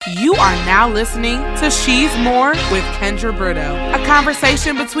You are now listening to She's More with Kendra Brito, a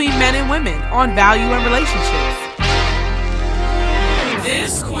conversation between men and women on value and relationships.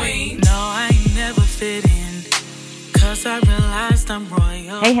 This queen. No, I ain't never fit in, 'cause I realized I'm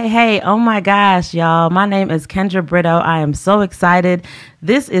royal. Hey. Oh my gosh, y'all. My name is Kendra Brito. I am so excited.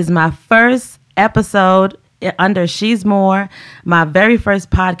 This is my first episode under She's More, my very first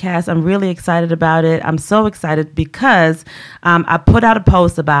podcast. I'm really excited about it. I'm so excited because I put out a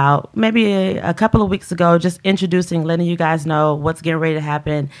post about maybe a couple of weeks ago, just introducing, letting you guys know what's getting ready to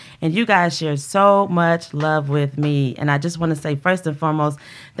happen. And you guys share so much love with me. And I just want to say, first and foremost,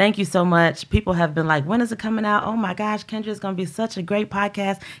 thank you so much. People have been like, when is it coming out? Oh my gosh, Kendra, it's going to be such a great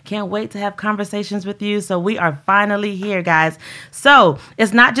podcast. Can't wait to have conversations with you. So we are finally here, guys. So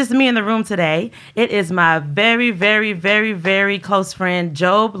it's not just me in the room today. It is my very, very, very, very close friend,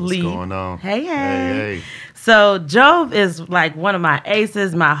 Job Lee. What's going on? Hey. So Job is like one of my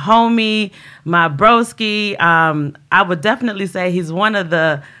aces, my homie, my broski. I would definitely say he's one of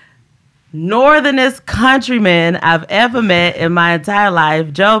the northernest countrymen I've ever met in my entire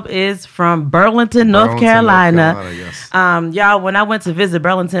life. Job is from Burlington, North Carolina. Yes. Y'all, when I went to visit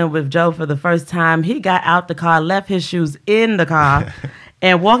Burlington with Job for the first time, he got out the car, left his shoes in the car,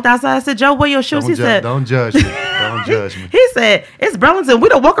 and walked outside. I said, Joe, where your shoes? He said, don't judge me. Don't judge me. He said, it's Burlington. We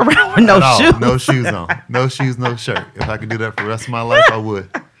don't walk around with no shoes. No shoes on. No shoes, no shirt. If I could do that for the rest of my life, I would.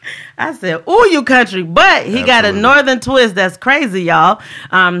 I said, ooh, you country. But he got a northern twist that's crazy, y'all.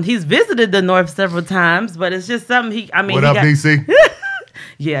 He's visited the north several times, but it's just something What up, DC?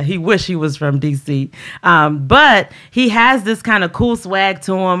 Yeah, he wish he was from D.C. But he has this kind of cool swag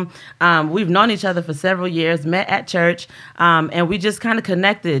to him. We've known each other for several years, met at church, and we just kind of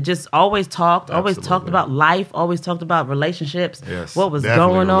connected, just always talked about life, always talked about relationships, what was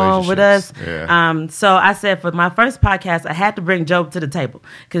going on with us. Yeah. So I said for my first podcast, I had to bring Job to the table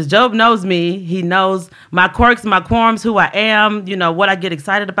because Job knows me. He knows my quirks, my qualms, who I am, you know, what I get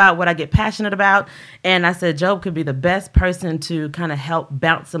excited about, what I get passionate about. And I said Job could be the best person to kind of help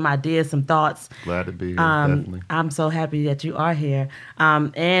bounce some ideas, some thoughts. Glad to be here, definitely. I'm so happy that you are here.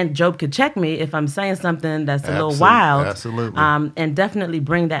 And Job could check me if I'm saying something that's a little wild. Absolutely. And definitely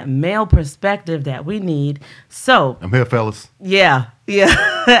bring that male perspective that we need. So I'm here, fellas. Yeah.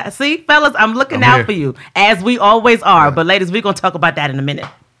 See, fellas, I'm looking out for you, as we always are. Yeah. But ladies, we're going to talk about that in a minute.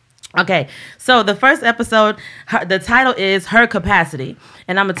 Okay, so the first episode, the title is Her Capacity.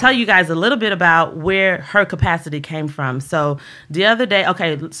 And I'm going to tell you guys a little bit about where her capacity came from. So the other day,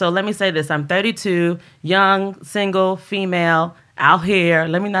 so let me say this. I'm 32, young, single, female, out here.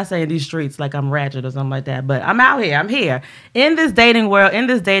 Let me not say in these streets like I'm ratchet or something like that, but I'm out here. I'm here in this dating world, in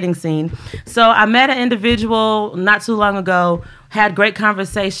this dating scene. So I met an individual not too long ago, had great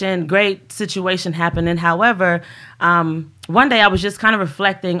conversation, great situation happening. However, one day I was just kind of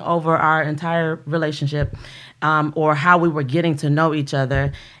reflecting over our entire relationship, or how we were getting to know each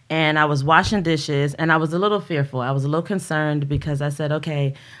other. And I was washing dishes, and I was a little fearful. I was a little concerned because I said,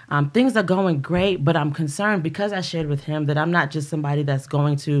 okay, things are going great, but I'm concerned because I shared with him that I'm not just somebody that's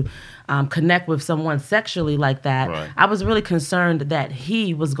going to connect with someone sexually like that. Right. I was really concerned that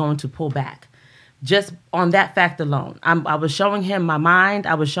he was going to pull back. Just on that fact alone. I was showing him my mind.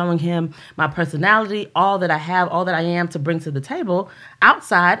 I was showing him my personality, all that I have, all that I am to bring to the table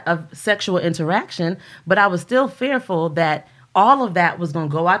outside of sexual interaction. But I was still fearful that all of that was going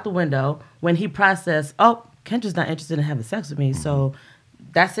to go out the window when he processed, oh, Kendra's not interested in having sex with me, so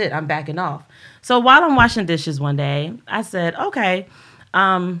that's it. I'm backing off. So while I'm washing dishes one day, I said, okay,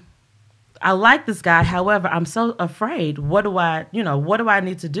 I like this guy. However, I'm so afraid. What do I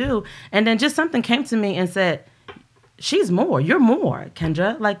need to do? And then just something came to me and said, she's more. You're more,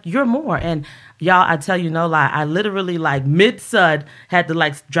 Kendra. Like, you're more. And y'all, I tell you no lie. I literally, like, mid-sud had to,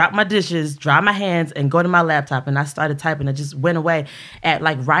 like, drop my dishes, dry my hands, and go to my laptop. And I started typing. I just went away at,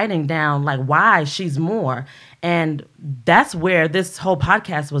 like, writing down, like, why she's more. And that's where this whole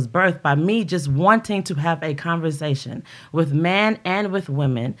podcast was birthed, by me just wanting to have a conversation with men and with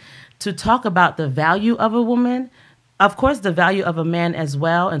women to talk about the value of a woman, of course, the value of a man as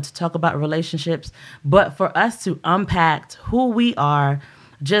well, and to talk about relationships, but for us to unpack who we are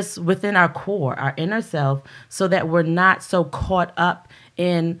just within our core, our inner self, so that we're not so caught up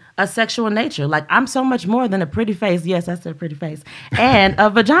in a sexual nature. Like, I'm so much more than a pretty face. Yes, I said pretty face. And a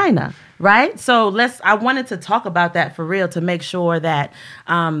vagina, right? So I wanted to talk about that for real, to make sure that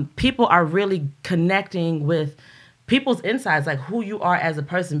people are really connecting with people's insides, like who you are as a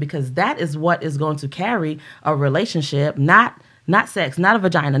person, because that is what is going to carry a relationship, not sex, not a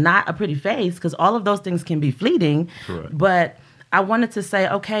vagina, not a pretty face, because all of those things can be fleeting. Correct. But I wanted to say,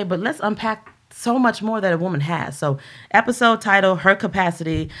 okay, but let's unpack so much more that a woman has. So episode title, Her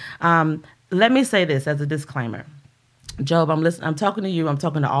Capacity. Let me say this as a disclaimer. Job, I'm talking to you. I'm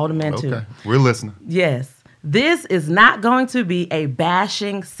talking to all the men too. Okay, we're listening. Yes. This is not going to be a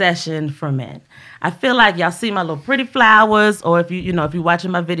bashing session for men. I feel like y'all see my little pretty flowers, or if if you're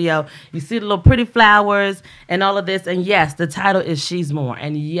watching my video, you see the little pretty flowers and all of this. And yes, the title is She's More.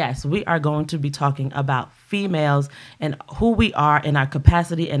 And yes, we are going to be talking about females and who we are and our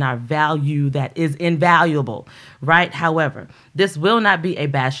capacity and our value that is invaluable, right? However, this will not be a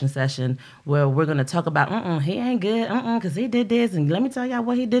bashing session where we're going to talk about, he ain't good, because he did this, and let me tell y'all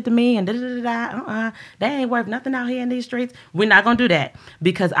what he did to me, and they ain't worth nothing out here in these streets. We're not going to do that,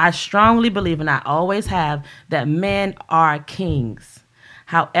 because I strongly believe, and I always have, that men are kings.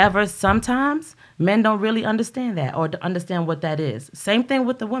 However, sometimes men don't really understand that or understand what that is. Same thing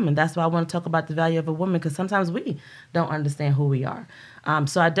with the women. That's why I want to talk about the value of a woman, because sometimes we don't understand who we are.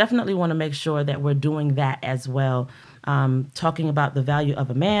 So I definitely want to make sure that we're doing that as well. Talking about the value of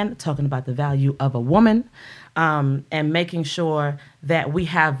a man, talking about the value of a woman, and making sure that we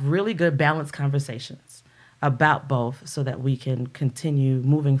have really good balanced conversations about both so that we can continue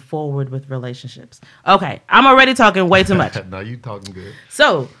moving forward with relationships. Okay, I'm already talking way too much. No, you talking good.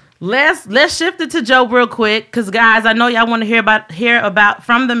 So let's shift it to Joe real quick, because guys, I know y'all want to hear about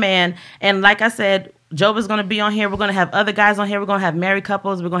from the man. And like I said, Job is going to be on here. We're going to have other guys on here. We're going to have married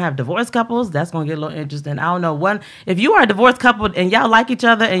couples. We're going to have divorced couples. That's going to get a little interesting. I don't know. If you are a divorced couple and y'all like each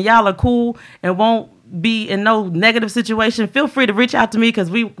other and y'all are cool and won't be in no negative situation, feel free to reach out to me, because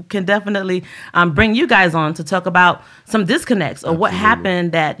we can definitely bring you guys on to talk about some disconnects or what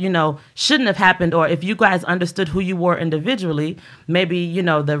happened that, shouldn't have happened. Or if you guys understood who you were individually, maybe,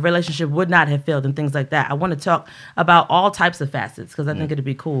 the relationship would not have failed and things like that. I want to talk about all types of facets, because I think it'd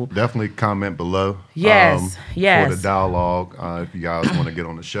be cool. Definitely comment below. Yes. For the dialogue. If you guys want to get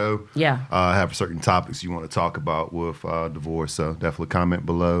on the show. Yeah. Have certain topics you want to talk about with divorce. So definitely comment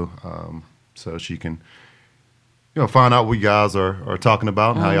below. So she can, find out what you guys are talking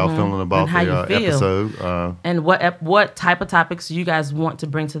about and how y'all feeling about the episode. And what type of topics you guys want to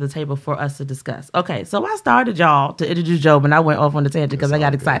bring to the table for us to discuss. Okay, so I started y'all to introduce Job, and I went off on the tangent because I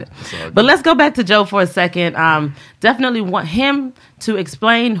got excited. But let's go back to Job for a second. Definitely want him to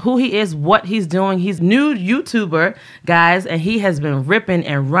explain who he is, what he's doing. He's new YouTuber, guys, and he has been ripping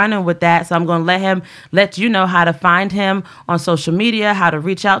and running with that. So I'm going to let you know how to find him on social media, how to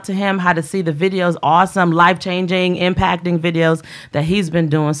reach out to him, how to see the videos, awesome, life-changing, impacting videos that he's been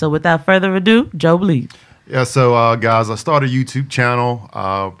doing. So without further ado, Job Lee. Yeah, so guys, I started a YouTube channel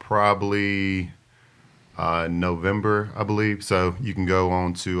probably November, I believe. So you can go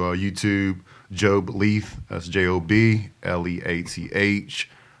on to YouTube, Job Leath. That's JOBLEATH.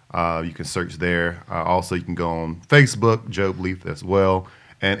 You can search there. Also, you can go on Facebook, Job Leath as well,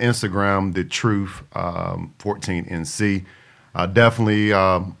 and Instagram, The Truth 14NC. Definitely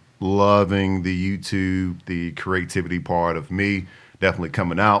loving the YouTube, the creativity part of me, definitely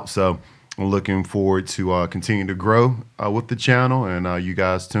coming out. So I'm looking forward to continue to grow with the channel, and you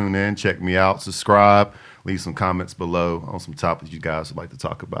guys tune in, check me out, subscribe, leave some comments below on some topics you guys would like to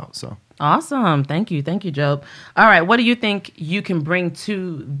talk about. So awesome. Thank you, Job. All right, what do you think you can bring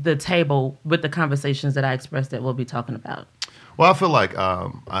to the table with the conversations that I expressed that we'll be talking about? Well, I feel like I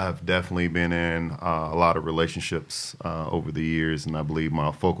have definitely been in a lot of relationships over the years, and I believe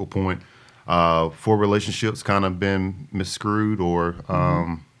my focal point for relationships kind of been misscrewed or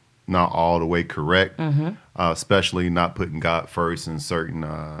not all the way correct, especially not putting God first in certain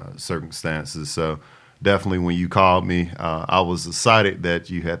circumstances. So definitely when you called me, I was excited that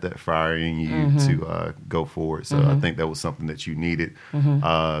you had that fire in you to go forward. So I think that was something that you needed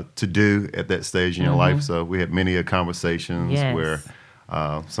to do at that stage in your life. So we had many conversations where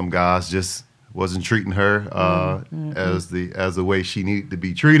some guys just wasn't treating her as the way she needed to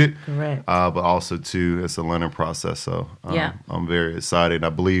be treated. Correct. But also too, it's a learning process. So I'm very excited. I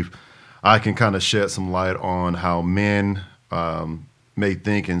believe I can kind of shed some light on how men may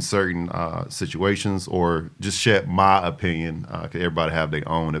think in certain situations, or just shed my opinion, because everybody have their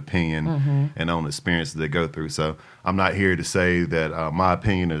own opinion and own experiences they go through. So I'm not here to say that my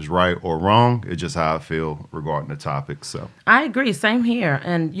opinion is right or wrong. It's just how I feel regarding the topic. So I agree. Same here.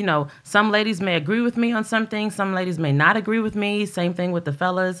 And, some ladies may agree with me on some things. Some ladies may not agree with me. Same thing with the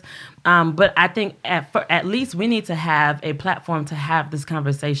fellas. But I think at least we need to have a platform to have this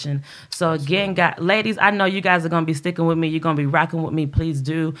conversation. So again, ladies, I know you guys are going to be sticking with me. You're going to be rocking with me. Please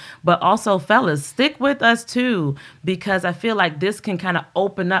do. But also, fellas, stick with us too, because I feel like this can kind of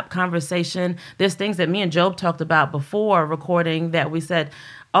open up conversation. There's things that me and Job talked about before recording that we said,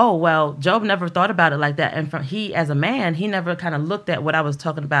 oh, well, Job never thought about it like that. And he, as a man, he never kind of looked at what I was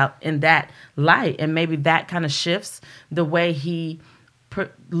talking about in that light. And maybe that kind of shifts the way he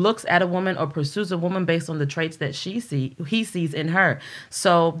looks at a woman or pursues a woman based on the traits that he sees in her.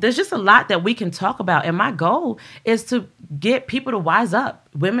 So there's just a lot that we can talk about. And my goal is to get people to wise up,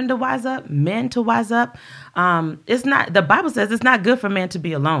 women to wise up, men to wise up. The Bible says it's not good for man to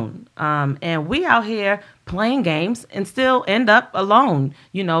be alone. And we out here playing games and still end up alone,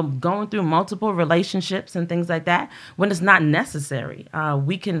 going through multiple relationships and things like that when it's not necessary.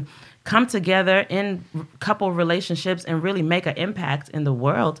 We can come together in couple relationships and really make an impact in the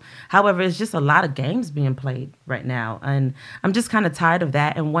world. However, it's just a lot of games being played right now. And I'm just kind of tired of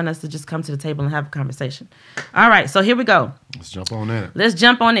that and want us to just come to the table and have a conversation. All right, so here we go. Let's jump on in. Let's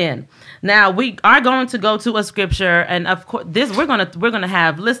jump on in. Now, we are going to go to a scripture, and of course, we're gonna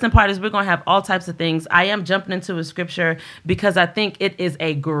have listening parties. We're gonna have all types of things. I am jumping into a scripture because I think it is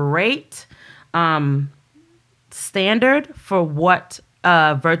a great standard for what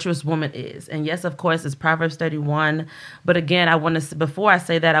a virtuous woman is. And yes, of course, it's Proverbs 31. But again, before I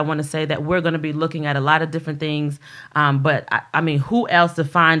say that, I want to say that we're going to be looking at a lot of different things. But I mean, who else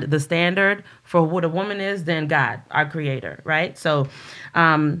defined the standard for what a woman is than God, our creator, right? So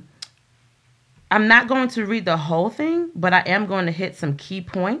I'm not going to read the whole thing, but I am going to hit some key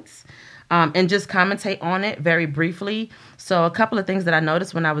points and just commentate on it very briefly. So a couple of things that I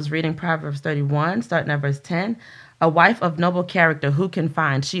noticed when I was reading Proverbs 31, starting at verse 10. A wife of noble character, who can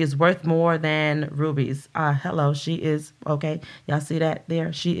find? She is worth more than rubies. Hello, she is, okay. Y'all see that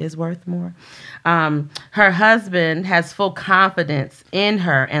there? She is worth more. Her husband has full confidence in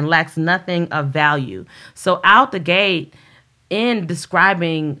her and lacks nothing of value. So out the gate, in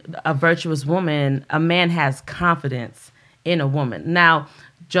describing a virtuous woman, a man has confidence in a woman. Now,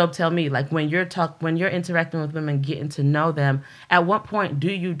 Job, tell me, like when you're interacting with women, getting to know them, at what point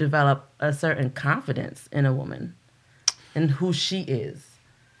do you develop a certain confidence in a woman? And who she is?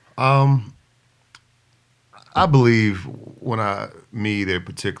 I believe when I meet a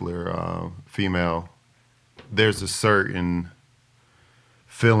particular female, there's a certain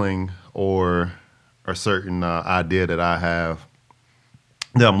feeling or a certain idea that I have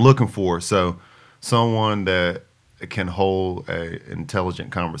that I'm looking for. So someone that can hold an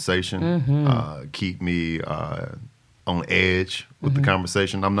intelligent conversation, keep me on edge with the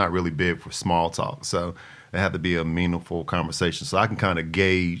conversation. I'm not really big for small talk, so it had to be a meaningful conversation. So I can kind of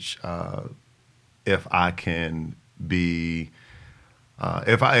gauge if I can be,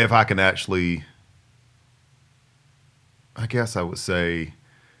 if I can actually, I guess I would say,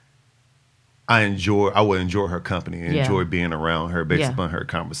 I would enjoy her company and enjoy being around her based upon her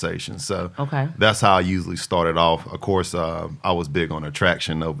conversation. So that's how I usually started off. Of course, I was big on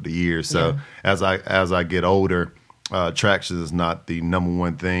attraction over the years. So as I get older, attraction is not the number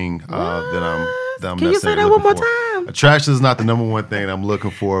one thing that I'm Can you say that one more time? Attraction is not the number one thing I'm looking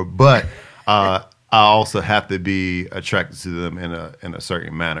for, but I also have to be attracted to them in a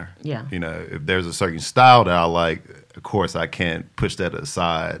certain manner. Yeah. If there's a certain style that I like, of course I can't push that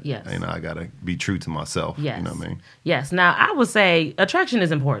aside. Yes. I gotta be true to myself. Yes. You know what I mean? Yes. Now I would say attraction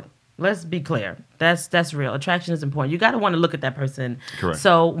is important. Let's be clear. That's real. Attraction is important. You got to want to look at that person. Correct.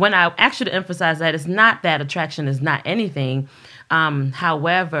 So when I ask you to emphasize that, it's not that attraction is not anything.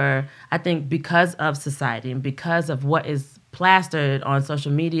 However, I think because of society and because of what is plastered on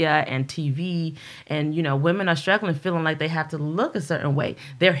social media and TV, and women are struggling, feeling like they have to look a certain way.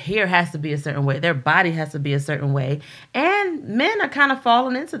 Their hair has to be a certain way. Their body has to be a certain way. And men are kind of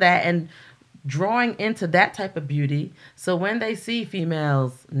falling into that and drawing into that type of beauty. So when they see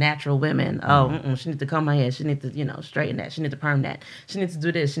females, natural women, she needs to comb her hair, she needs to, straighten that, she needs to perm that, she needs to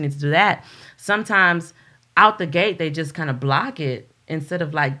do this, she needs to do that. Sometimes out the gate, they just kind of block it instead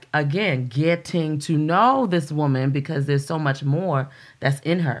of getting to know this woman because there's so much more that's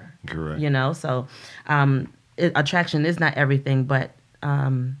in her. Correct. So attraction is not everything, but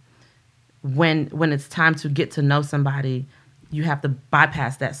when it's time to get to know somebody, you have to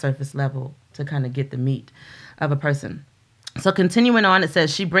bypass that surface level to kind of get the meat of a person. So continuing on, it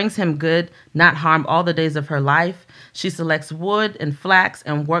says, she brings him good, not harm, all the days of her life. She selects wood and flax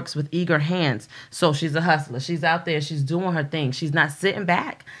and works with eager hands. So she's a hustler. She's out there. She's doing her thing. She's not sitting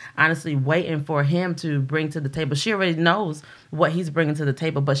back, honestly, waiting for him to bring to the table. She already knows what he's bringing to the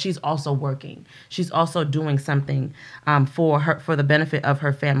table, but she's also working. She's also doing something for the benefit of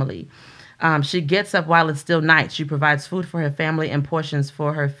her family. She gets up while it's still night. She provides food for her family and portions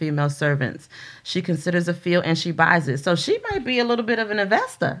for her female servants. She considers a field and she buys it. So she might be a little bit of an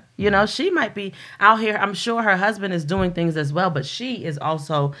investor. She might be out here. I'm sure her husband is doing things as well, but she is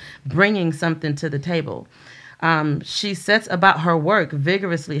also bringing something to the table. She sets about her work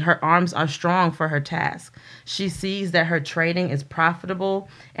vigorously. Her arms are strong for her task. She sees that her trading is profitable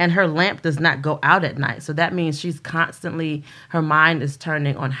and her lamp does not go out at night. So that means she's constantly, her mind is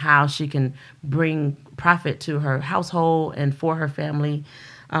turning on how she can bring profit to her household and for her family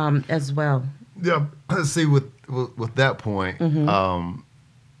as well. Yeah, see, with that point,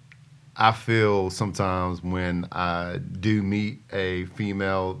 I feel sometimes when I do meet a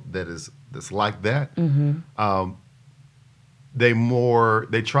female that's like that,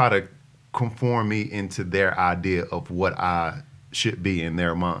 they try to conform me into their idea of what I should be in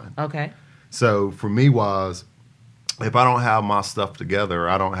their mind. Okay. So for me was, if I don't have my stuff together, or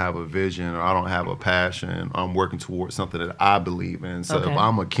I don't have a vision, or I don't have a passion, I'm working towards something that I believe in. So if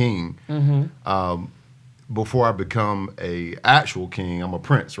I'm a king, before I become a actual king, I'm a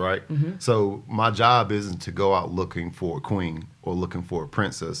prince, right? So my job isn't to go out looking for a queen or looking for a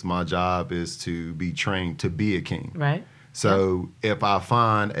princess. My job is to be trained to be a king. Right. So if I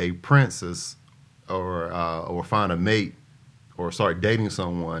find a princess or find a mate or start dating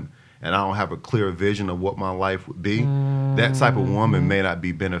someone and I don't have a clear vision of what my life would be, that type of woman may not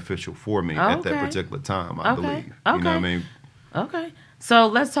be beneficial for me at that particular time, I believe. You know what I mean? Okay. So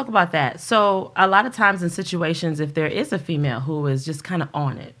let's talk about that. So a lot of times in situations, if there is a female who is just kind of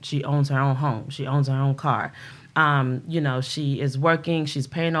on it, she owns her own home, she owns her own car, she is working, she's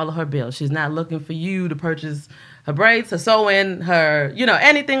paying all of her bills, she's not looking for you to purchase her braids, her sewing, her,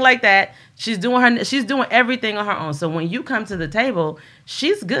 anything like that. She's doing everything on her own. So when you come to the table,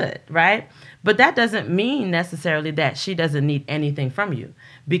 she's good, right? But that doesn't mean necessarily that she doesn't need anything from you.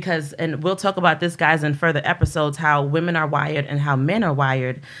 Because, and we'll talk about this, guys, in further episodes, how women are wired and how men are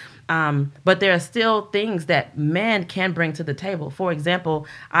wired. But there are still things that men can bring to the table. For example,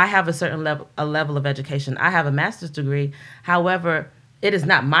 I have a certain level of education. I have a master's degree. However, it is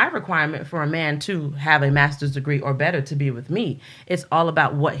not my requirement for a man to have a master's degree or better to be with me. It's all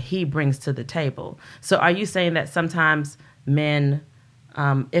about what he brings to the table. So are you saying that sometimes men,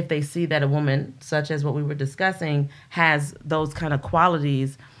 if they see that a woman, such as what we were discussing, has those kind of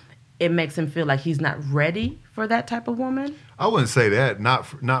qualities, it makes him feel like he's not ready for that type of woman? I wouldn't say that.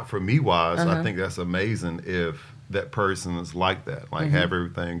 Not for me, wise. I think that's amazing if that person is like that, like have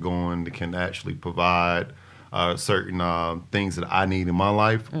everything going, that can actually provide certain things that I need in my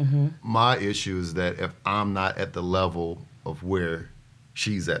life. My issue is that if I'm not at the level of where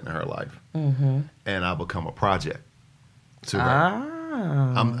she's at in her life, and I become a project to her.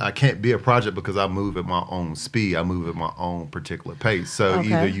 I can't be a project because I move at my own speed. I move at my own particular pace. So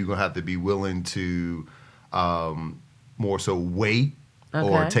either you're going to have to be willing to more so wait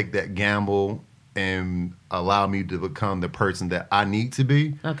or take that gamble and allow me to become the person that I need to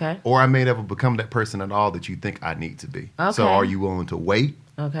be. Okay. Or I may never become that person at all that you think I need to be. Okay. So are you willing to wait?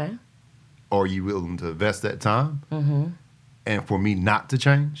 Okay. Or are you willing to invest that time? And for me not to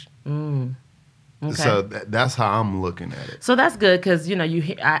change? Okay. So that's how I'm looking at it. So that's good because,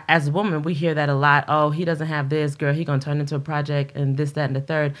 as a woman, we hear that a lot. Oh, he doesn't have this, girl. He going to turn into a project and this, that, and the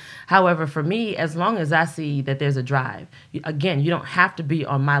third. However, for me, as long as I see that there's a drive, again, you don't have to be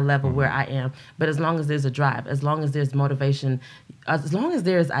on my level where I am, but as long as there's a drive, as long as there's motivation, as long as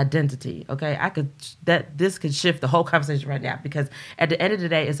there's identity, okay, this could shift the whole conversation right now because at the end of the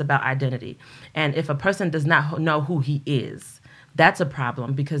day, it's about identity. And if a person does not know who he is, that's a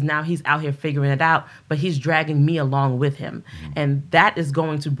problem because now he's out here figuring it out, but he's dragging me along with him. And that is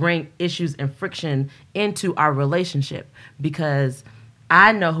going to bring issues and friction into our relationship because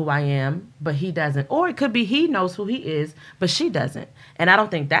I know who I am, but he doesn't. Or it could be he knows who he is, but she doesn't. And I don't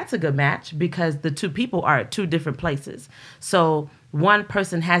think that's a good match because the two people are at two different places. So one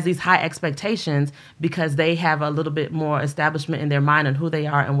person has these high expectations because they have a little bit more establishment in their mind on who they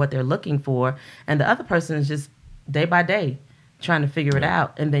are and what they're looking for. And the other person is just day by day trying to figure it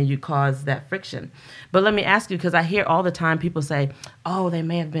out, and then you cause that friction. But let me ask you, because I hear all the time people say, oh, they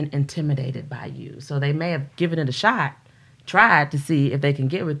may have been intimidated by you. So they may have given it a shot, tried to see if they can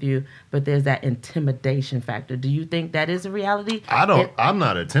get with you, but there's that intimidation factor. Do you think that is a reality? I'm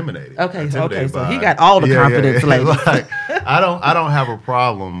not intimidated. Okay, so he got all the confidence, lady. I don't have a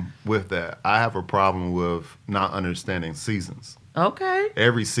problem with that. I have a problem with not understanding seasons. Okay.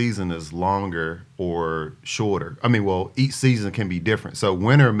 Every season is longer or shorter. Each season can be different. So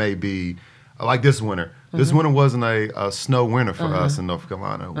winter may be like this winter. This winter wasn't a snow winter for us in North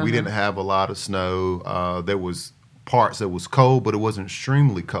Carolina. We didn't have a lot of snow. There was parts that was cold, but it wasn't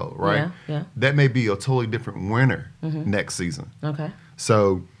extremely cold, right? Yeah. That may be a totally different winter next season. Okay.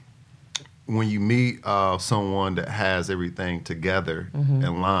 So when you meet someone that has everything together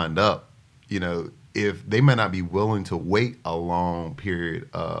and lined up, if they may not be willing to wait a long period,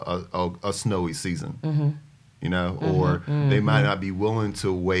 a snowy season, you know, or they might not be willing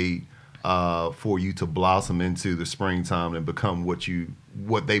to wait for you to blossom into the springtime and become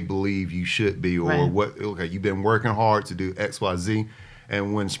what they believe you should be, or you've been working hard to do X, Y, Z,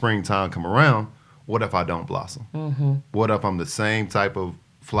 and when springtime come around, what if I don't blossom? What if I'm the same type of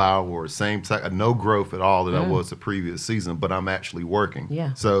flower or same type, no growth at all that I was the previous season, but I'm actually working.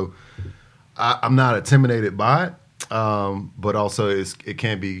 Yeah. So I'm not intimidated by it, but also it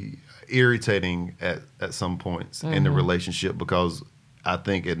can be irritating at some points in the relationship, because I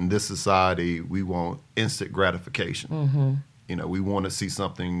think in this society we want instant gratification. You know, we want to see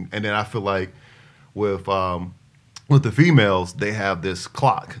something, and then I feel like with the females, they have this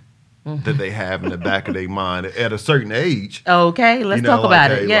clock that they have in the back of their mind at a certain age. Okay, let's talk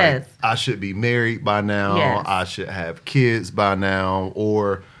about it. Yes. Like, I should be married by now. Yes. I should have kids by now.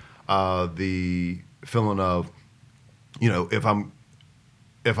 Or the feeling of, you know,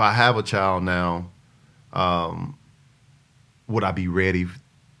 if I have a child now, would I be ready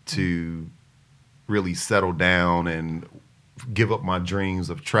to really settle down and give up my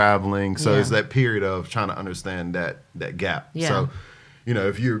dreams of traveling? So it's that period of trying to understand that gap. Yeah. So, you know,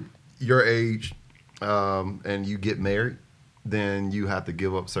 if you're your age and you get married, then you have to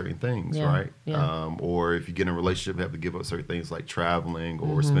give up certain things, right? Yeah. Or if you get in a relationship, you have to give up certain things like traveling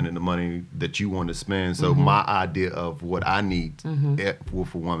or spending the money that you want to spend. So my idea of what I need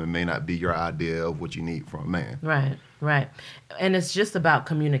with a woman may not be your idea of what you need from a man. Right. Right. And it's just about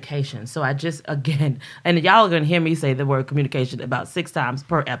communication. So again, and y'all are going to hear me say the word communication about 6 times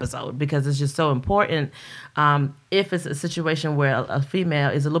per episode, because it's just so important. If it's a situation where a female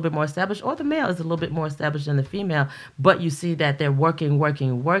is a little bit more established, or the male is a little bit more established than the female, but you see that they're working,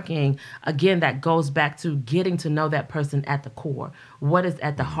 again, that goes back to getting to know that person at the core. What is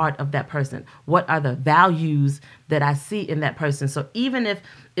at the heart of that person? What are the values that I see in that person? So even if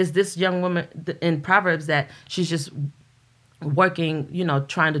it's this young woman in Proverbs that she's just working, you know,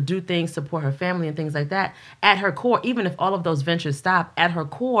 trying to do things, support her family and things like that, at her core, even if all of those ventures stop, at her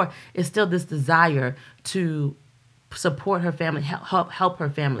core is still this desire to support her family, help her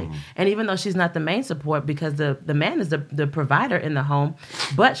family. And even though she's not the main support, because the man is the provider in the home,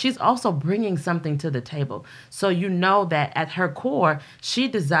 but she's also bringing something to the table. So you know that at her core, she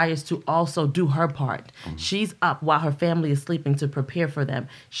desires to also do her part. She's up while her family is sleeping to prepare for them.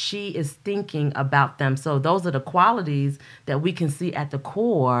 She is thinking about them. So those are the qualities that we can see at the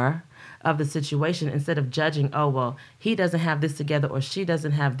core of the situation, instead of judging, oh, well, he doesn't have this together or she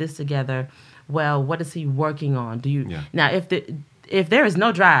doesn't have this together. Well, what is he working on? Now, if there is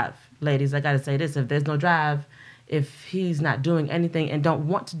no drive, ladies, I got to say this, if there's no drive, if he's not doing anything and don't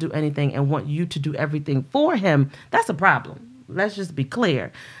want to do anything and want you to do everything for him, that's a problem. Let's just be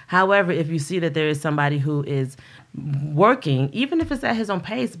clear. However, if you see that there is somebody who is working, even if it's at his own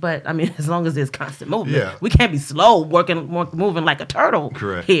pace, but I mean, as long as there's constant movement, we can't be slow moving like a turtle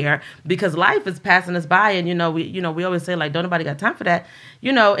here, because life is passing us by, and we always say, like, don't nobody got time for that.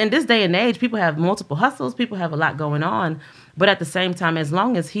 You know, in this day and age, people have multiple hustles, people have a lot going on, but at the same time, as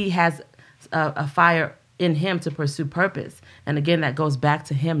long as he has a fire in him to pursue purpose, and again, that goes back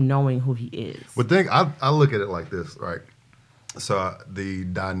to him knowing who he is. But I look at it like this, right? So the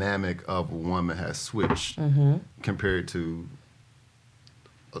dynamic of a woman has switched compared to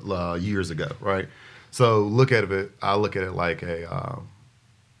years ago, right? So I look at it like a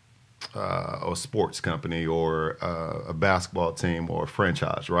sports company or a basketball team or a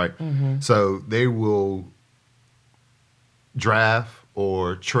franchise, right? So they will draft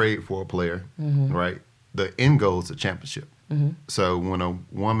or trade for a player, right? The end goal is a championship. So when a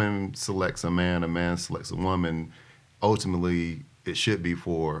woman selects a man selects a woman, ultimately, it should be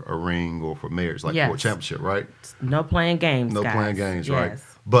for a ring or for marriage, like for a championship, right? No playing games, No guys. playing games, right?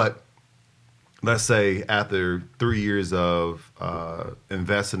 But let's say after 3 years of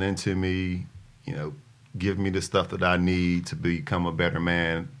investing into me, you know, give me the stuff that I need to become a better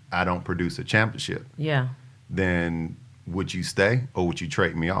man, I don't produce a championship. Yeah. Then would you stay or would you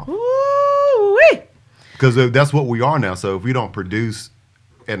trade me off? Woo-wee! Because that's what we are now. So if we don't produce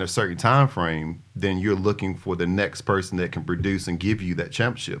in a certain time frame, then you're looking for the next person that can produce and give you that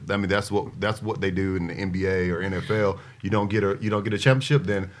championship. I mean, that's what they do in the NBA or NFL. You don't get a championship,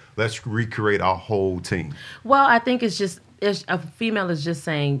 then let's recreate our whole team. Well, I think it's a female is just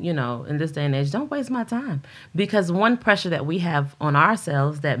saying, you know, in this day and age, don't waste my time. Because one pressure that we have on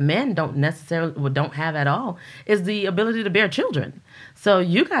ourselves that men don't have at all is the ability to bear children. So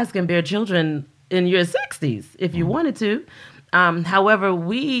you guys can bear children in your 60s if you wanted to. However,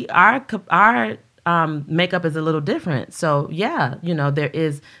 our makeup is a little different. So yeah, you know, there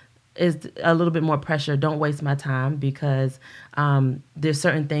is is a little bit more pressure. Don't waste my time because there's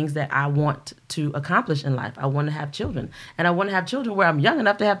certain things that I want to accomplish in life. I want to have children, and I want to have children where I'm young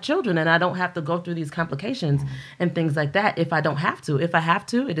enough to have children, and I don't have to go through these complications and things like that. If I don't have to, if I have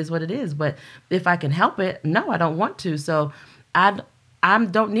to, it is what it is. But if I can help it, no, I don't want to. So I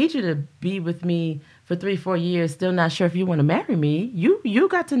don't need you to be with me for 3-4 years, still not sure if you want to marry me. You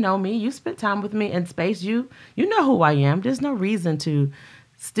got to know me. You spent time with me in space. You know who I am. There's no reason to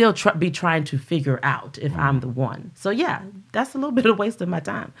still be trying to figure out if I'm the one. So yeah, that's a little bit of waste of my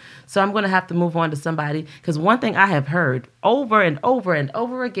time. So I'm going to have to move on to somebody, because one thing I have heard over and over and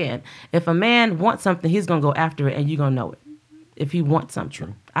over again, if a man wants something, he's going to go after it, and you're going to know it. If he wants something.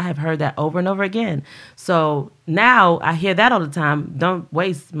 True. I have heard that over and over again. So now I hear that all the time. Don't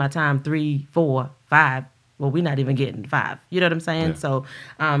waste my time 3, 4, 5. Well, we're not even getting 5. You know what I'm saying? Yeah. So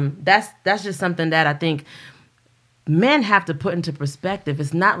that's just something that I think men have to put into perspective.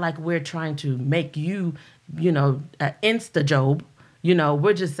 It's not like we're trying to make you, insta-Job.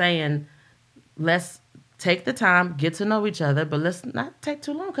 We're just saying, let's take the time, get to know each other, but let's not take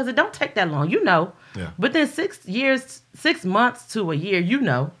too long, because it don't take that long. Yeah. Within 6 months to a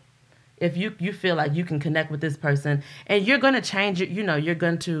year, if you feel like you can connect with this person, and you're going to change, you're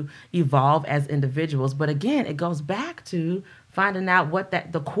going to evolve as individuals. But again, it goes back to finding out what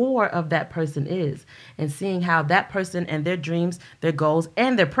the core of that person is, and seeing how that person and their dreams, their goals,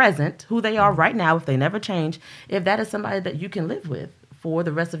 and their present, who they are right now, if they never change, if that is somebody that you can live with for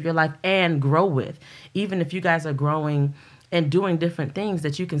the rest of your life and grow with. Even if you guys are growing and doing different things,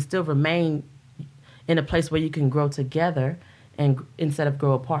 that you can still remain in a place where you can grow together and instead of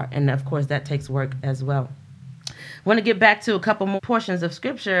grow apart. And of course, that takes work as well. I want to get back to a couple more portions of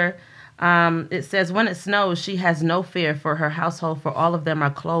scripture. It says, when it snows, she has no fear for her household, for all of them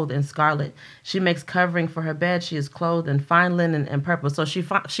are clothed in scarlet. She makes covering for her bed. She is clothed in fine linen and purple. So she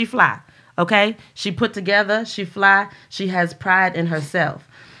fly. Okay? She put together, she fly, she has pride in herself.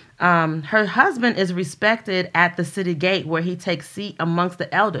 Her husband is respected at the city gate, where he takes seat amongst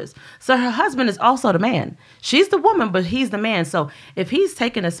the elders. So her husband is also the man. She's the woman, but he's the man. So if he's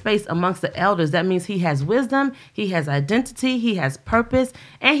taking a space amongst the elders, that means he has wisdom, he has identity, he has purpose,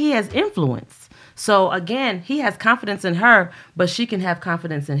 and he has influence. So again, he has confidence in her, but she can have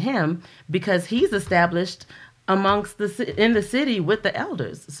confidence in him because he's established in the city with the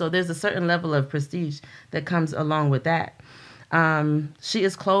elders. So there's a certain level of prestige that comes along with that. She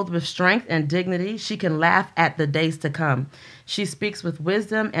is clothed with strength and dignity. She can laugh at the days to come. She speaks with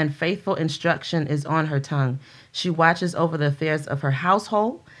wisdom, and faithful instruction is on her tongue. She watches over the affairs of her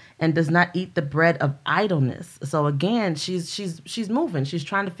household and does not eat the bread of idleness. So again, she's moving. She's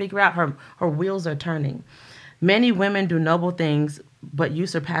trying to figure out her wheels are turning. Many women do noble things, but you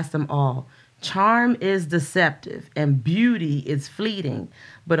surpass them all. Charm is deceptive and beauty is fleeting,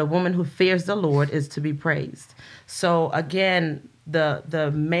 but a woman who fears the Lord is to be praised. So again,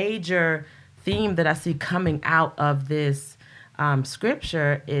 the major theme that I see coming out of this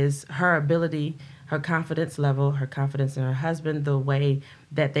scripture is her ability, her confidence level, her confidence in her husband, the way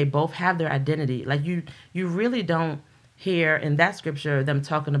that they both have their identity. Like you really don't hear in that scripture them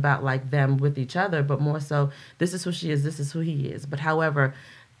talking about like them with each other, but more so, this is who she is, this is who he is. But however,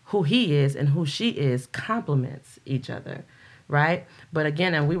 who he is and who she is complements each other, right? But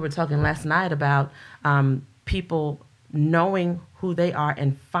again, and we were talking last night about people knowing who they are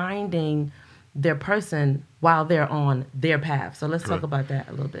and finding their person while they're on their path. So let's talk about that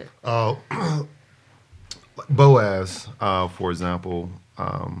a little bit. Boaz, for example,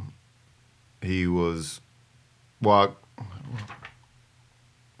 he was, well,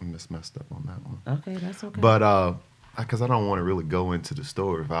 I messed up on that one. Okay, that's okay. But because I don't want to really go into the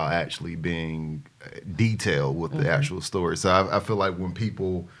story without actually being detailed with the actual story. So I feel like when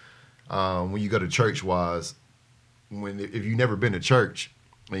people, when you go to church-wise, if you've never been to church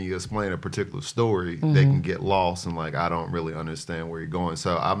and you explain a particular story, they can get lost and like, I don't really understand where you're going.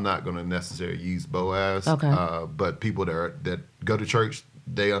 So I'm not going to necessarily use Boaz. Okay. But people that go to church,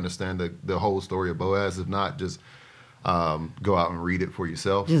 they understand the whole story of Boaz. If not, just go out and read it for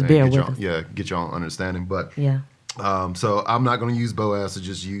yourself. Just and bear get with your, us. Yeah, get your own understanding. But Yeah. so I'm not going to use Boaz to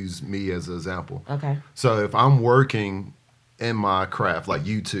just use me as an example. Okay. So if I'm working in my craft, like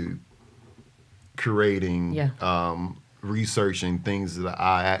YouTube, creating, researching things that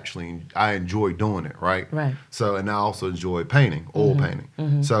I enjoy doing it, right? Right. So, and I also enjoy painting, oil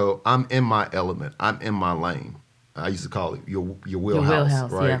painting. So I'm in my element. I'm in my lane. I used to call it your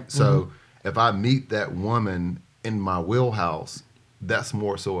wheelhouse, right? Yeah. So if I meet that woman in my wheelhouse, that's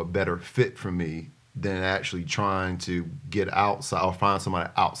more so a better fit for me than actually trying to get outside or find somebody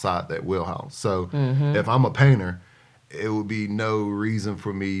outside that wheelhouse. So if I'm a painter it would be no reason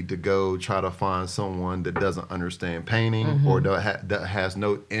for me to go try to find someone that doesn't understand painting or that has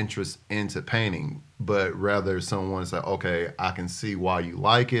no interest into painting, but rather someone say, okay, I can see why you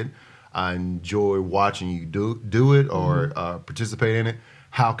like it. I enjoy watching you do it or participate in it.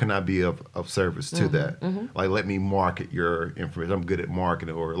 How can I be of service to that? Like, let me market your information. I'm good at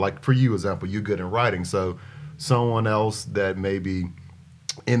marketing. Or like for you, example, you're good in writing. So someone else that may be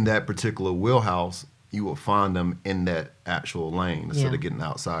in that particular wheelhouse, you will find them in that actual lane instead of getting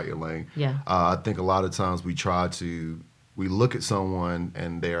outside your lane. Yeah. I think a lot of times we look at someone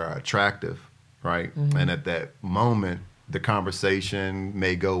and they are attractive, right? And at that moment, the conversation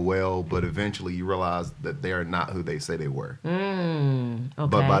may go well, but eventually you realize that they are not who they say they were. Okay.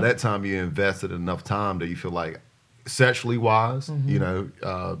 But by that time, you invested enough time that you feel like, sexually wise, you know,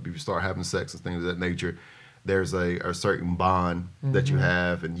 if you start having sex and things of that nature, there's a certain bond that you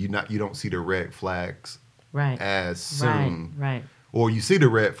have, and you don't see the red flags as soon. Right. Or you see the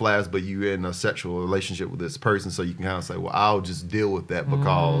red flags, but you're in a sexual relationship with this person, so you can kind of say, well, I'll just deal with that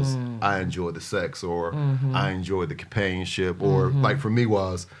because I enjoy the sex, or I enjoy the companionship, or like for me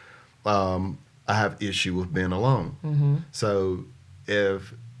was, I have issue with being alone. So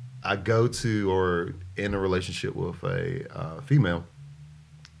if I go to or in a relationship with a female,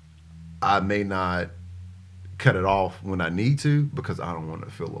 I may not cut it off when I need to because I don't want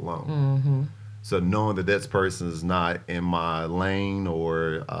to feel alone. So knowing that this person is not in my lane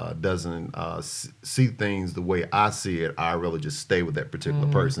or doesn't see things the way I see it, I really just stay with that particular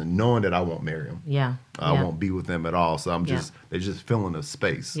person, knowing that I won't marry them. I won't be with them at all. So they're just filling a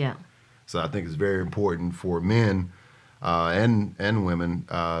space. So I think it's very important for men and women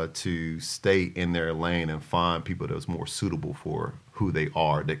to stay in their lane and find people that's more suitable for who they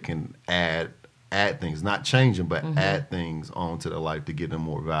are, that can add things, not change them, but add things onto their life to give them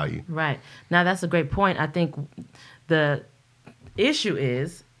more value. Right. Now, that's a great point. I think the issue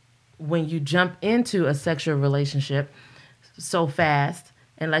is when you jump into a sexual relationship so fast,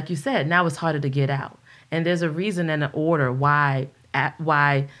 and like you said, now it's harder to get out. And there's a reason and an order why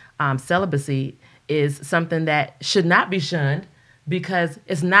celibacy is something that should not be shunned, because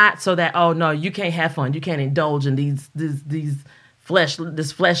it's not so that, oh, no, you can't have fun, you can't indulge in these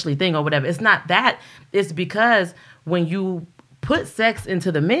this fleshly thing or whatever. It's not that. It's because when you put sex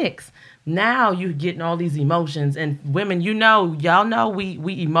into the mix, now you're getting all these emotions. And women, y'all know we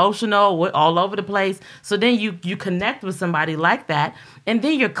emotional, we're all over the place. So then you connect with somebody like that, and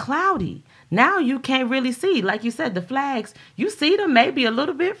then you're cloudy. Now you can't really see, like you said, the flags. You see them maybe a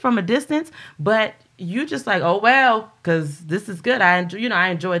little bit from a distance, but you just like, oh, well, because this is good. I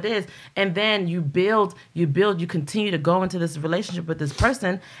enjoy this. And then you continue to go into this relationship with this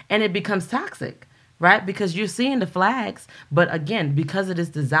person, and it becomes toxic, right? Because you're seeing the flags, but again, because of this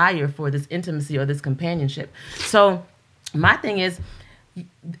desire for this intimacy or this companionship. So my thing is,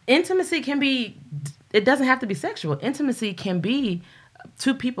 intimacy can be, it doesn't have to be sexual. Intimacy can be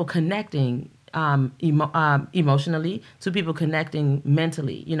two people connecting emotionally, two people connecting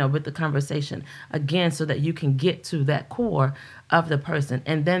mentally, with the conversation, again, so that you can get to that core of the person,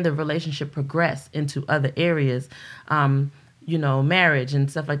 and then the relationship progress into other areas, marriage and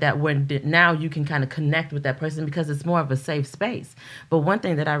stuff like that, where now you can kind of connect with that person because it's more of a safe space. But one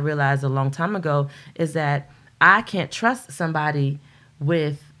thing that I realized a long time ago is that I can't trust somebody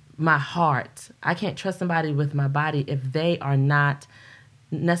with my heart. I can't trust somebody with my body if they are not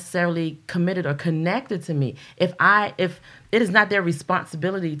necessarily committed or connected to me. If it is not their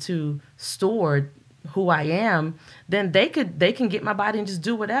responsibility to store who I am, then they can get my body and just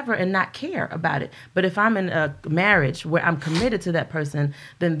do whatever and not care about it. But if I'm in a marriage where I'm committed to that person,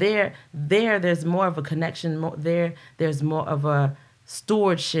 then there's more of a connection. There's more of a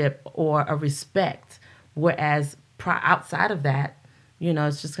stewardship or a respect. Whereas outside of that,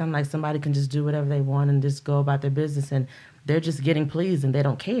 it's just kind of like somebody can just do whatever they want and just go about their business, and they're just getting pleased and they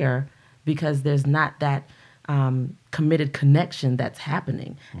don't care because there's not that committed connection that's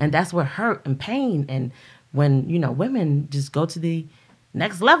happening. And that's where hurt and pain, and when, women just go to the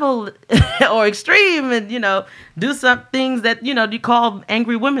next level or extreme and, do some things that, you call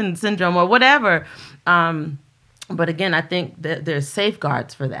angry women syndrome or whatever. But again, I think that there's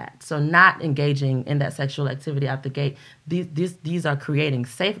safeguards for that. So not engaging in that sexual activity out the gate, these are creating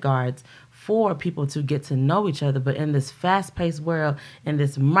safeguards for people to get to know each other. But in this fast-paced world, in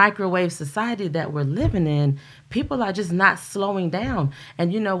this microwave society that we're living in, people are just not slowing down.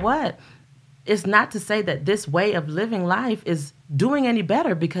 And you know what? it's not to say that this way of living life is doing any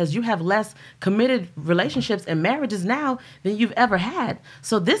better, because you have less committed relationships and marriages now than you've ever had.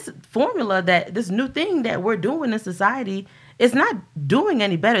 So this formula, that this new thing that we're doing in society, is not doing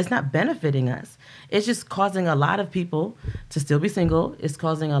any better. It's not benefiting us. It's just causing a lot of people to still be single. It's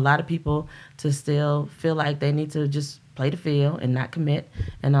causing a lot of people to still feel like they need to just play the field and not commit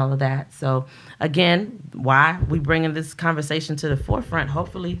and all of that. So again, why we bringing this conversation to the forefront?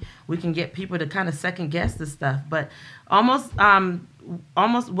 Hopefully we can get people to kind of second guess this stuff. But almost,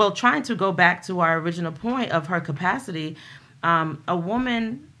 trying to go back to our original point of her capacity, a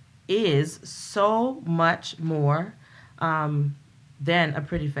woman is so much more than a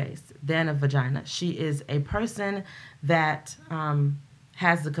pretty face, than a vagina. She is a person that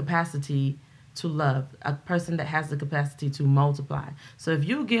has the capacity to love, a person that has the capacity to multiply. So if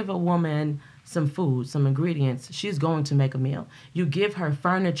you give a woman some food, some ingredients, she's going to make a meal. You give her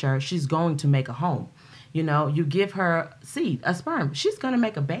furniture, she's going to make a home. You know, you give her seed, a sperm, she's going to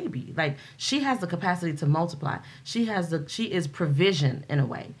make a baby. Like, she has the capacity to multiply. She is provision in a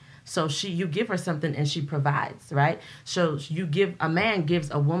way. So you give her something and she provides, right? So a man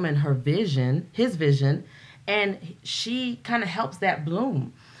gives a woman her vision, his vision, and she kind of helps that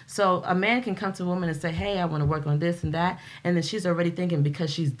bloom. So a man can come to a woman and say, hey, I want to work on this and that. And then she's already thinking, because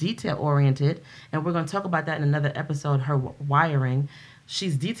she's detail-oriented, and we're going to talk about that in another episode, her wiring.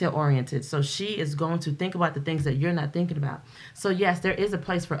 She's detail-oriented. So she is going to think about the things that you're not thinking about. So yes, there is a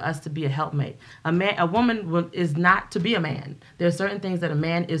place for us to be a helpmate. A woman is not to be a man. There are certain things that a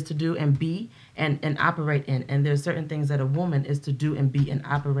man is to do and be and operate in. And there are certain things that a woman is to do and be and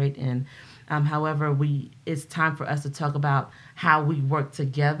operate in. However, it's time for us to talk about how we work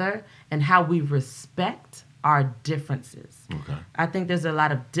together and how we respect our differences. Okay. I think there's a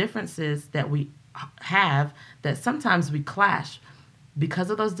lot of differences that we have that sometimes we clash because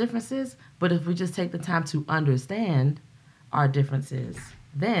of those differences. But if we just take the time to understand our differences,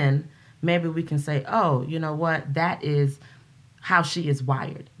 then maybe we can say, oh, you know what? That is how she is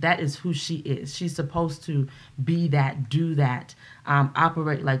wired. That is who she is. She's supposed to be that, do that,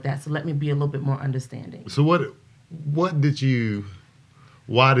 operate like that. So let me be a little bit more understanding. So why did you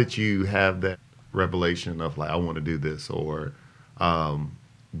have that revelation of like, I want to do this, or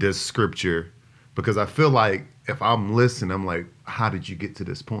this scripture? Because I feel like if I'm listening, I'm like, how did you get to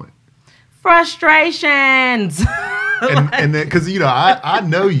this point? Frustrations. And then, because, you know, I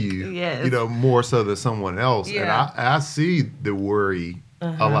know you, yes. you know, more so than someone else. Yeah. And I see the worry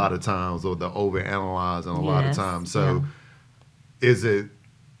a lot of times, or the overanalyzing a lot of times. So is it,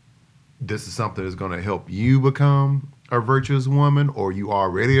 this is something that's going to help you become a virtuous woman, or you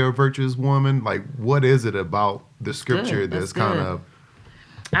already a virtuous woman? Like, what is it about the scripture that's kind of...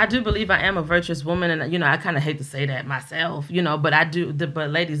 I do believe I am a virtuous woman, and, you know, I kind of hate to say that myself, you know, but I do. But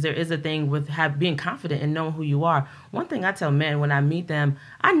ladies, there is a thing with being confident and knowing who you are. One thing I tell men when I meet them,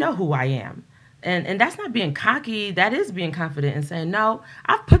 I know who I am. And that's not being cocky. That is being confident and saying, no,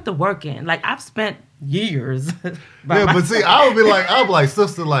 I've put the work in. Like, I've spent years. But see, I'm like,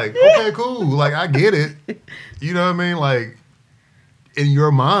 sister, like, okay, cool. Like, I get it. You know what I mean? Like, in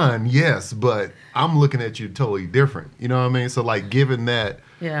your mind, yes, but I'm looking at you totally different. You know what I mean? So, like, giving that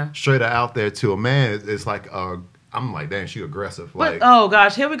straight out there to a man, it's like, I'm like, damn, she aggressive. Like, oh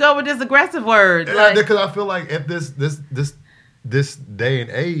gosh, here we go with this aggressive word. Because I feel like at this day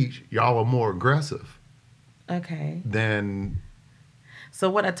and age, y'all are more aggressive. Okay. Than. So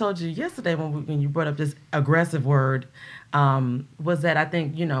what I told you yesterday when you brought up this aggressive word was that I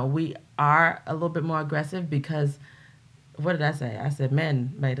think, you know, we are a little bit more aggressive because, what did I say? I said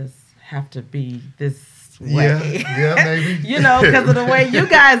men made us have to be this way. Yeah, maybe. You know, because of the way you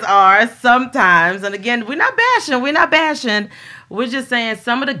guys are sometimes. And again, we're not bashing. We're just saying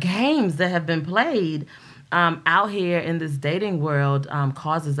some of the games that have been played out here in this dating world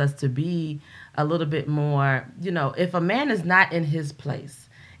causes us to be a little bit more, you know, if a man is not in his place,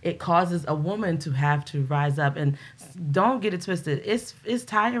 it causes a woman to have to rise up. And don't get it twisted. It's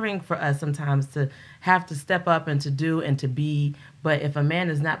tiring for us sometimes to have to step up and to do and to be. But if a man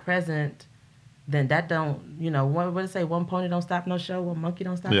is not present, then that don't, you know, what did it say? One pony don't stop no show. One monkey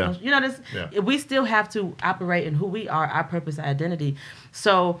don't stop no show. You know, we still have to operate in who we are, our purpose, our identity.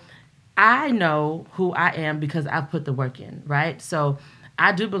 So I know who I am because I've put the work in, right? So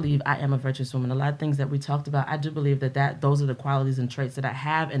I do believe I am a virtuous woman. A lot of things that we talked about, I do believe that those are the qualities and traits that I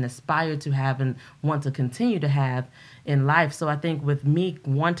have and aspire to have and want to continue to have in life. So I think with me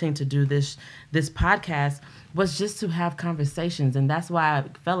wanting to do this podcast, was just to have conversations. And that's why,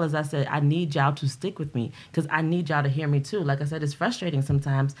 fellas, I said, I need y'all to stick with me because I need y'all to hear me too. Like I said, it's frustrating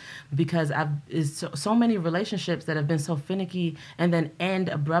sometimes because it's so many relationships that have been so finicky and then end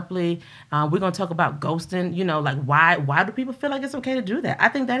abruptly. We're going to talk about ghosting, like why do people feel like it's okay to do that? I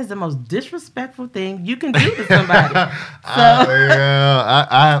think that is the most disrespectful thing you can do to somebody.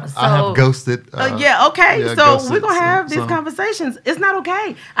 I have ghosted. Yeah, okay. Yeah, so we're going to have these conversations. It's not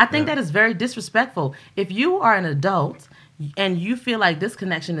okay. I think that is very disrespectful. If you are an adult and you feel like this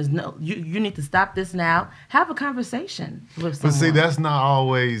connection is you need to stop this now, have a conversation with someone. But see, that's not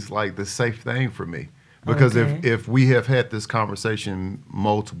always like the safe thing for me. Because if we have had this conversation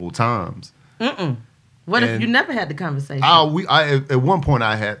multiple times. What if you never had the conversation? At one point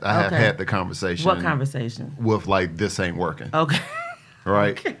I have had the conversation. What conversation? With like, this ain't working. Okay.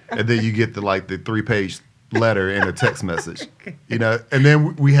 Right? Okay. And then you get the 3-page letter in a text message, and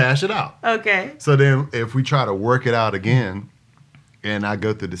then we hash it out. Okay. So then if we try to work it out again and I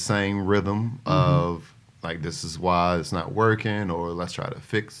go through the same rhythm of like, this is why it's not working, or let's try to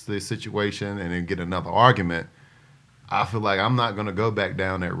fix this situation and then get another argument, I feel like I'm not going to go back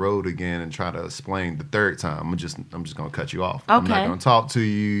down that road again and try to explain the third time. I'm just going to cut you off. Okay. I'm not going to talk to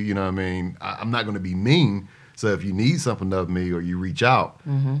you, you know what I mean? I'm not going to be mean. So if you need something of me or you reach out,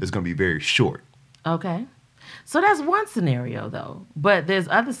 it's going to be very short. Okay. So that's one scenario, though. But there's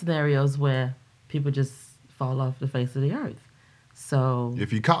other scenarios where people just fall off the face of the earth. So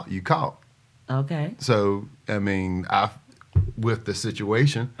if you caught, you caught. Okay. So, I mean, with the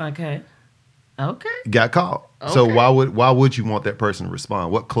situation. Okay. Got caught. Okay. So why would you want that person to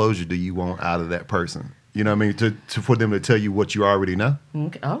respond? What closure do you want out of that person? You know what I mean? For them to tell you what you already know?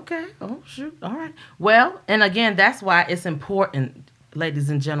 Okay. Oh, shoot. All right. Well, and again, that's why it's important, ladies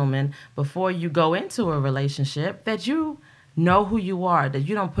and gentlemen, before you go into a relationship, that you know who you are, that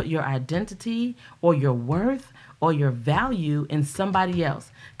you don't put your identity or your worth or your value in somebody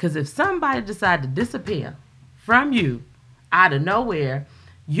else. Because if somebody decides to disappear from you out of nowhere,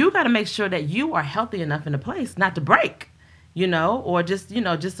 you got to make sure that you are healthy enough in a place not to break, or just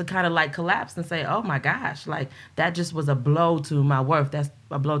to kind of like collapse and say, oh my gosh, like that just was a blow to my worth. That's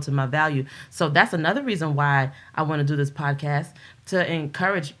a blow to my value. So that's another reason why I want to do this podcast, to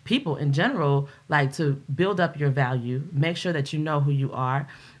encourage people in general, like to build up your value, make sure that you know who you are.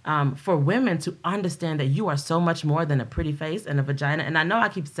 For women to understand that you are so much more than a pretty face and a vagina. And I know I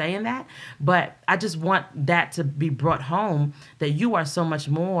keep saying that, but I just want that to be brought home, that you are so much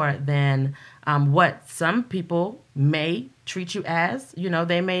more than what some people may treat you as.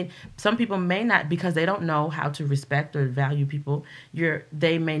 Some people may not, because they don't know how to respect or value people,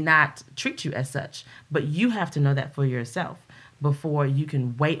 they may not treat you as such. But you have to know that for yourself before you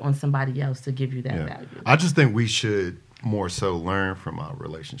can wait on somebody else to give you that value. I just think we should more so learn from our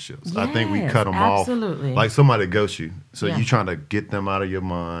relationships. Yes, I think we cut them absolutely. off. Like somebody ghosts you. So you trying to get them out of your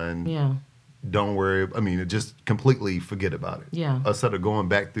mind. Yeah. Don't worry. I mean, just completely forget about it. Yeah. Instead of going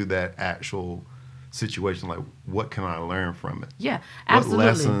back through that actual situation, like, what can I learn from it? Yeah, absolutely.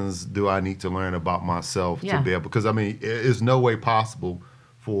 What lessons do I need to learn about myself to be able? Because, I mean, there's no way possible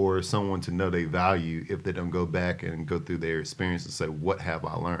for someone to know their value if they don't go back and go through their experience and say, what have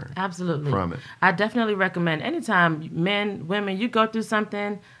I learned from it? I definitely recommend anytime men, women, you go through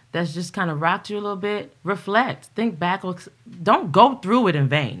something that's just kind of rocked you a little bit, reflect, think back. Don't go through it in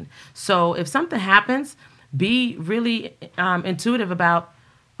vain. So if something happens, be really intuitive about,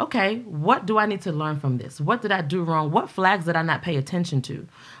 okay, what do I need to learn from this? What did I do wrong? What flags did I not pay attention to?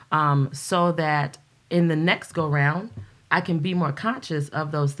 So that in the next go round, I can be more conscious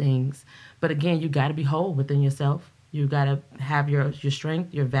of those things. But again, you got to be whole within yourself. You got to have your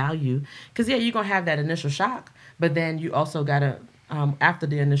strength, your value. Because, you're going to have that initial shock. But then you also got to, after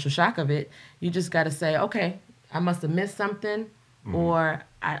the initial shock of it, you just got to say, okay, I must have missed something, or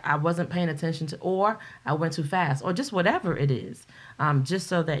I wasn't paying attention to, or I went too fast, or just whatever it is. Just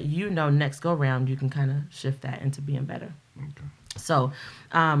so that next go round, you can kind of shift that into being better. Okay. So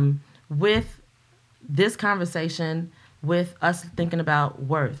with this conversation, with us thinking about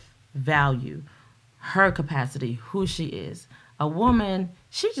worth, value, her capacity, who she is. A woman,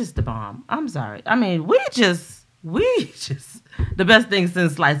 she's just the bomb. I'm sorry. I mean, we just the best thing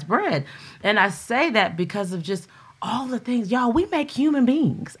since sliced bread. And I say that because of just all the things. Y'all, we make human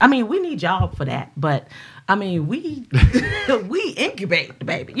beings. I mean, we need y'all for that. But, I mean, we incubate the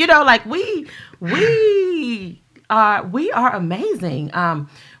baby. We are amazing.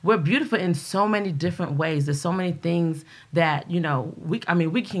 We're beautiful in so many different ways. There's so many things that, we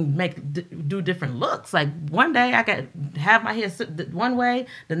can do different looks. Like one day I could have my hair one way,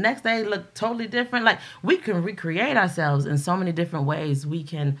 the next day look totally different. Like we can recreate ourselves in so many different ways. We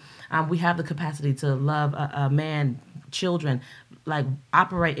have the capacity to love a man, children, like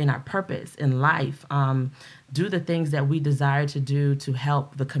operate in our purpose in life, do the things that we desire to do to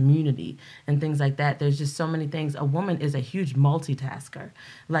help the community and things like that. There's just so many things. A woman is a huge multitasker.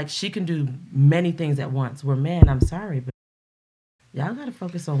 Like she can do many things at once. Where men, I'm sorry, but y'all got to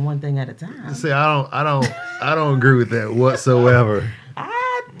focus on one thing at a time. See, I don't agree with that whatsoever.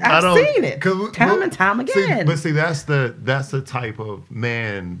 I've seen it time and time again. See, that's the type of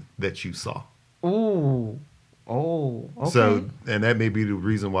man that you saw. Ooh. Oh, okay. So, and that may be the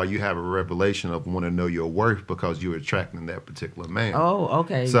reason why you have a revelation of want to know your worth because you're attracting that particular man. Oh,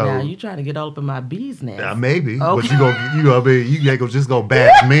 okay. So now you trying to get all up in my bee's nest. Maybe, okay. But you ain't gonna just go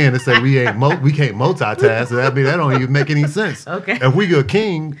bash men and say we can't multitask. That don't even make any sense. Okay. If we a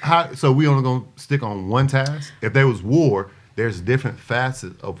king, so we only gonna stick on one task? If there was war, there's different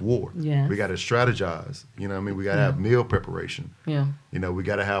facets of war. Yeah. We got to strategize. You know what I mean? We got to have meal preparation. Yeah. We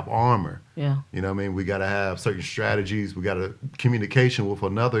got to have armor. Yeah. You know what I mean? We got to have certain strategies. We got to communication with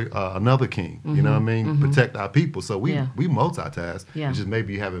another king. Mm-hmm. You know what I mean? Mm-hmm. Protect our people. So we multitask. Yeah. It's just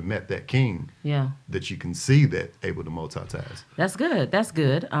maybe you haven't met that king. Yeah. That you can see that able to multitask. That's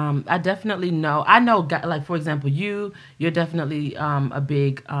good. I definitely know. I know. Like for example, you're definitely a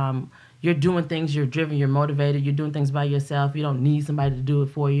big. You're doing things, you're driven, you're motivated, you're doing things by yourself. You don't need somebody to do it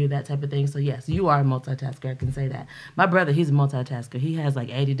for you, that type of thing. So, yes, you are a multitasker. I can say that. My brother, he's a multitasker. He has like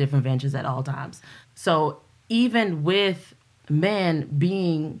 80 different ventures at all times. So, even with men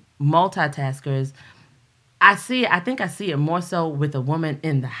being multitaskers, I think I see it more so with a woman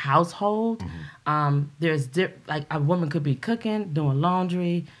in the household. Mm-hmm. There's like a woman could be cooking, doing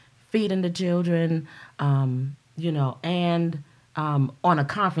laundry, feeding the children, and on a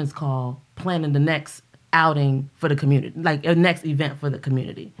conference call, planning the next outing for the community, like a next event for the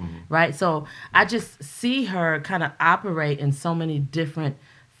community, right? So I just see her kind of operate in so many different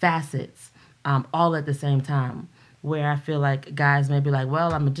facets, all at the same time, where I feel like guys may be like,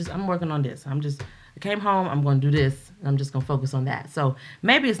 well, I'm working on this. I came home, I'm going to do this, and I'm just going to focus on that. So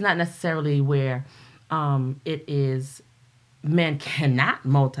maybe it's not necessarily where it is men cannot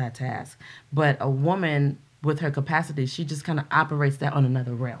multitask, but a woman with her capacity, she just kind of operates that on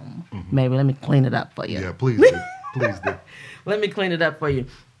another realm. Mm-hmm. Maybe let me clean it up for you. Yeah, please do. Please do. Let me clean it up for you.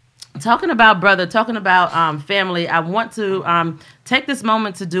 Talking about family, I want to take this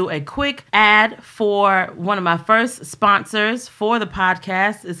moment to do a quick ad for one of my first sponsors for the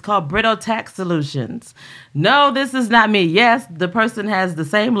podcast. It's called Brito Tax Solutions. No, this is not me. Yes, the person has the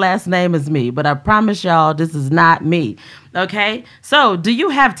same last name as me, but I promise y'all this is not me. Okay? So, do you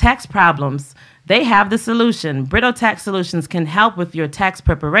have tax problems? They have the solution. Brito Tax Solutions can help with your tax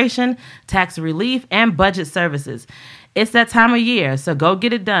preparation, tax relief, and budget services. It's that time of year, so go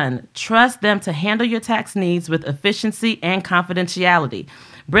get it done. Trust them to handle your tax needs with efficiency and confidentiality.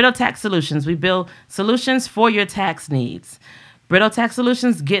 Brito Tax Solutions, we build solutions for your tax needs. Brito Tax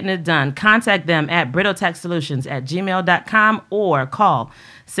Solutions, getting it done. Contact them at britotaxsolutions@gmail.com or call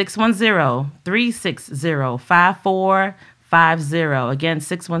 610-360-5450. Again,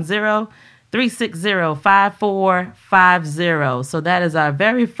 610-360-5450. So that is our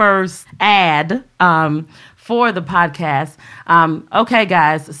very first ad for the podcast. Okay,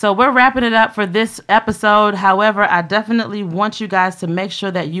 guys, so we're wrapping it up for this episode. However, I definitely want you guys to make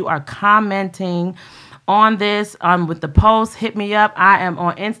sure that you are commenting on this with the post. Hit me up. I am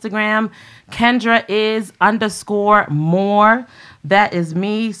on Instagram. Kendra is _more. That is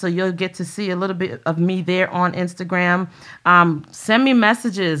me. So you'll get to see a little bit of me there on Instagram. Send me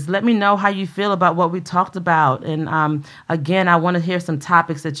messages. Let me know how you feel about what we talked about. And again, I want to hear some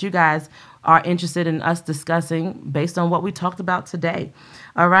topics that you guys are interested in us discussing based on what we talked about today.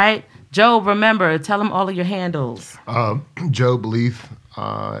 All right. Job, remember, tell them all of your handles. Job Leaf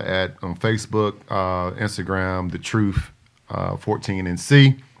on Facebook, Instagram, The Truth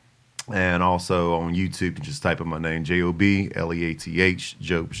 14NC. And also on YouTube, you can just type in my name, JOBLEATH,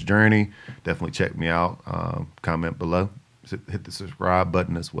 Job's Journey. Definitely check me out. Comment below. Hit the subscribe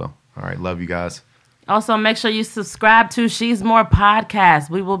button as well. All right. Love you guys. Also, make sure you subscribe to She's More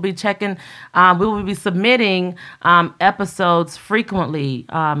Podcast. We will be submitting episodes frequently.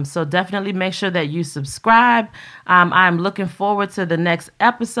 So definitely make sure that you subscribe. I'm looking forward to the next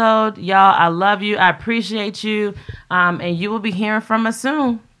episode. Y'all, I love you. I appreciate you. And you will be hearing from us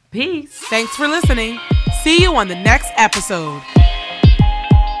soon. Peace. Thanks for listening. See you on the next episode.